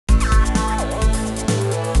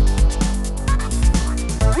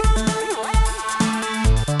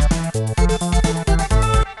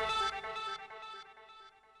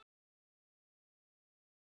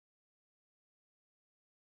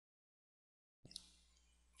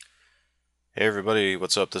Hey everybody,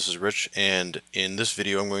 what's up? This is Rich, and in this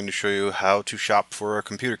video I'm going to show you how to shop for a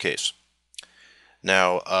computer case.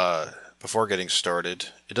 Now, before getting started,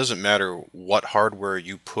 it doesn't matter what hardware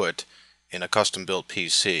you put in a custom-built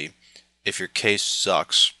PC. If your case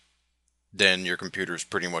sucks, then your computer is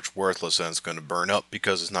pretty much worthless and it's going to burn up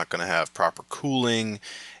because it's not going to have proper cooling,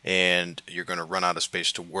 and you're going to run out of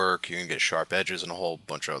space to work. You're going to get sharp edges and a whole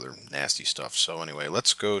bunch of other nasty stuff. So anyway,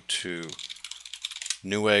 let's go to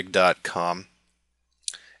newegg.com.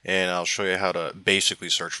 And I'll show you how to basically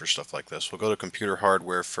search for stuff like this. We'll go to computer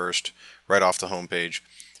hardware first, right off the home page,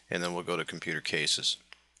 and then we'll go to computer cases.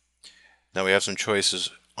 Now we have some choices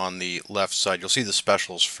on the left side. You'll see the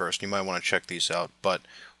specials first. You might want to check these out, but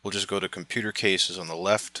we'll just go to computer cases on the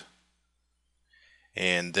left,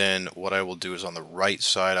 and then what I will do is on the right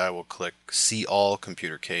side I will click see all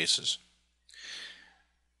computer cases.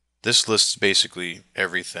 This lists basically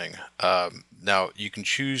everything. Now you can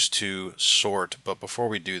choose to sort, but before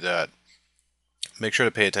we do that, make sure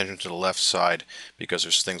to pay attention to the left side because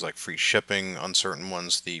there's things like free shipping on certain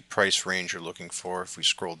ones, the price range you're looking for. If we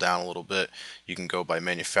scroll down a little bit, you can go by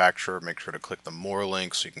manufacturer. Make sure to click the more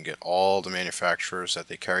link so you can get all the manufacturers that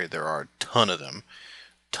they carry. There are a ton of them,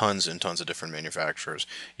 tons and tons of different manufacturers.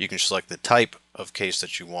 You can select the type of case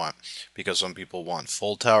that you want because some people want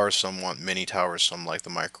full towers, some want mini towers, some like the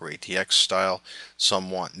micro ATX style, some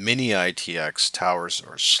want mini ITX towers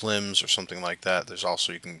or slims or something like that. There's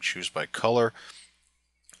also, you can choose by color,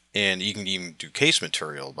 and you can even do case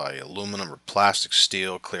material by aluminum or plastic,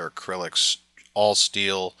 steel, clear acrylics, all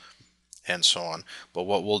steel, and so on. But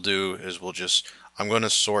what we'll do is I'm going to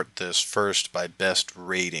sort this first by best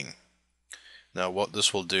rating. Now what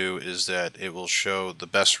this will do is that it will show the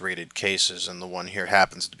best rated cases, and the one here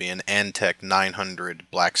happens to be an Antec 900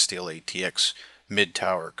 Black Steel ATX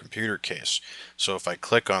mid-tower computer case. So if I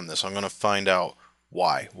click on this, I'm going to find out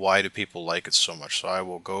why. Why do people like it so much? So I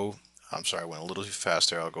will go, I'm sorry, I went a little too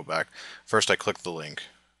fast there. I'll go back. First I click the link,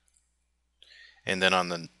 and then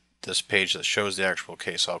on this page that shows the actual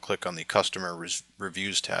case, I'll click on the customer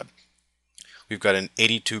reviews tab. We've got an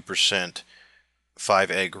 82%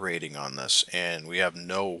 5 egg rating on this, and we have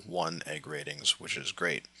no 1 egg ratings, which is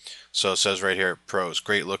great. So it says right here, pros: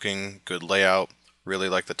 great looking, good layout, really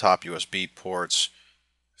like the top USB ports,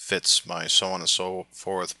 fits my so on and so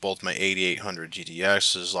forth, both my 8800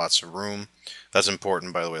 GTXs, lots of room. That's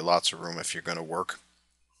important, by the way, lots of room if you're going to work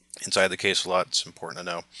inside the case a lot. It's important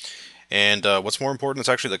to know. And what's more important is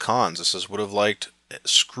actually the cons. It says would have liked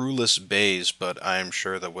screwless bays, but I'm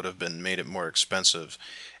sure that would have been made it more expensive.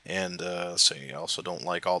 And let's see, I also don't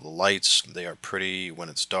like all the lights. They are pretty when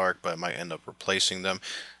it's dark, but I might end up replacing them.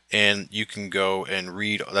 And you can go and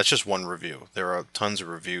read, that's just one review. There are tons of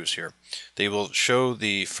reviews here. They will show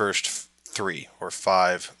the first 3 or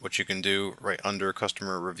 5. What you can do right under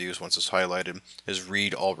customer reviews, once it's highlighted, is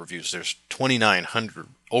read all reviews. There's 2,900,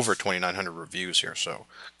 over 2,900 reviews here, so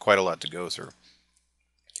quite a lot to go through.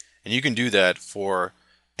 And you can do that for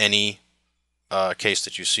any case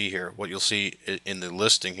that you see here. What you'll see in the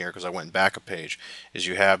listing here, because I went back a page, is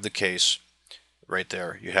you have the case right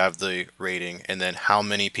there, you have the rating, and then how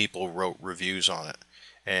many people wrote reviews on it.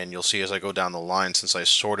 And you'll see as I go down the line, since I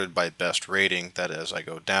sorted by best rating, that as I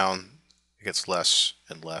go down, it gets less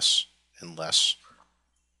and less and less,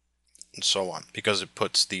 and so on, because it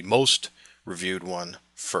puts the most reviewed one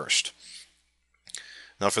first.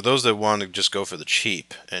 Now, for those that want to just go for the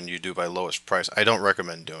cheap and you do by lowest price, I don't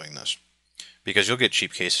recommend doing this because you'll get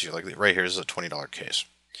cheap cases. You're like, right here, this is a $20 case.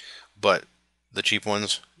 But the cheap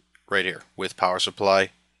ones, right here, with power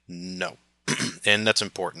supply, no. And that's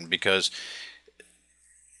important because,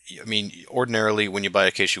 I mean, ordinarily when you buy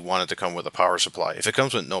a case, you want it to come with a power supply. If it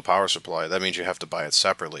comes with no power supply, that means you have to buy it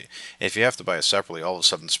separately. And if you have to buy it separately, all of a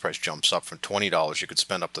sudden this price jumps up from $20. You could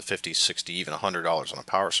spend up to $50, $60, even $100 on a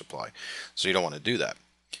power supply. So you don't want to do that.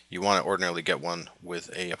 You want to ordinarily get one with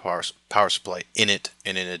a power supply in it,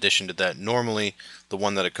 and in addition to that, normally the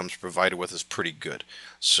one that it comes provided with is pretty good.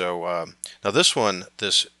 So now this one,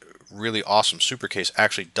 this really awesome super case,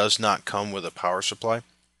 actually does not come with a power supply.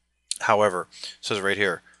 However, it says right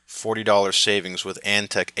here, $40 savings with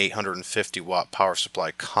Antec 850 watt power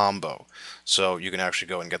supply combo. So you can actually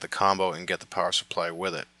go and get the combo and get the power supply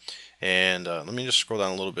with it. And let me just scroll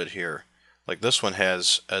down a little bit here. Like this one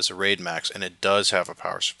has as a RAID Max, and it does have a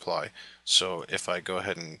power supply. So if I go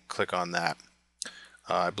ahead and click on that,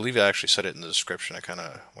 I believe I actually said it in the description. I kind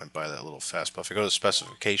of went by that a little fast. But if I go to the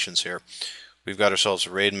specifications here, we've got ourselves a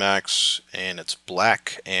RAID Max, and it's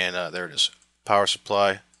black, and there it is, power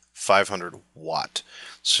supply, 500 watt.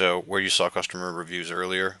 So where you saw customer reviews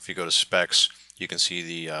earlier, if you go to specs, you can see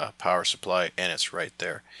the power supply, and it's right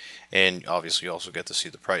there. And obviously you also get to see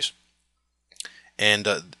the price.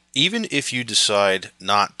 And even if you decide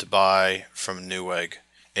not to buy from Newegg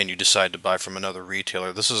and you decide to buy from another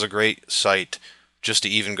retailer, this is a great site just to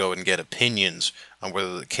even go and get opinions on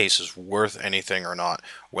whether the case is worth anything or not,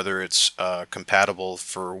 whether it's compatible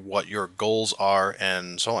for what your goals are,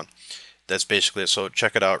 and so on. That's basically it. So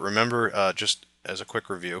check it out. Remember, just as a quick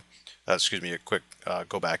review, excuse me, a quick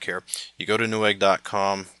go back here. You go to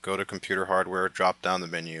newegg.com, go to computer hardware, drop down the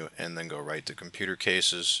menu, and then go right to computer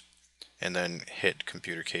cases, and then hit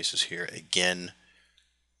computer cases here again.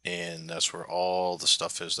 And that's where all the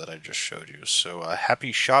stuff is that I just showed you. So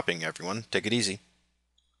happy shopping, everyone. Take it easy.